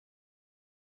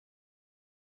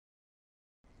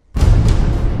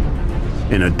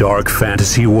In a dark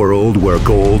fantasy world where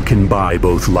gold can buy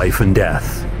both life and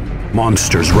death,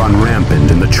 monsters run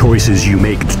rampant and the choices you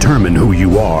make determine who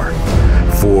you are.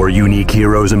 4 unique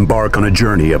heroes embark on a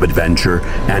journey of adventure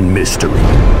and mystery.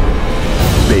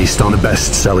 Based on the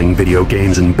best-selling video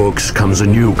games and books comes a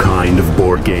new kind of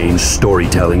board game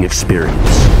storytelling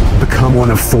experience. Become one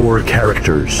of 4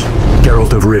 characters: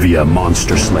 Geralt of Rivia,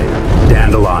 Monster Slayer;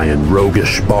 Dandelion,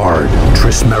 Roguish Bard;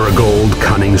 Triss Merigold,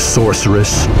 Cunning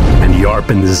Sorceress; and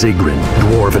Yarpen Zigrin,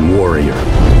 Dwarven Warrior.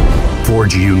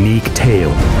 Forge a unique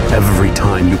tale every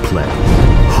time you play.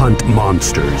 Hunt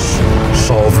monsters,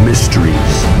 solve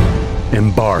mysteries,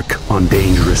 embark on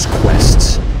dangerous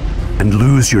quests, and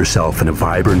lose yourself in a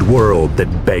vibrant world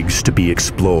that begs to be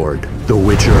explored. The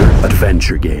Witcher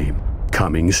Adventure Game,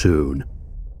 coming soon.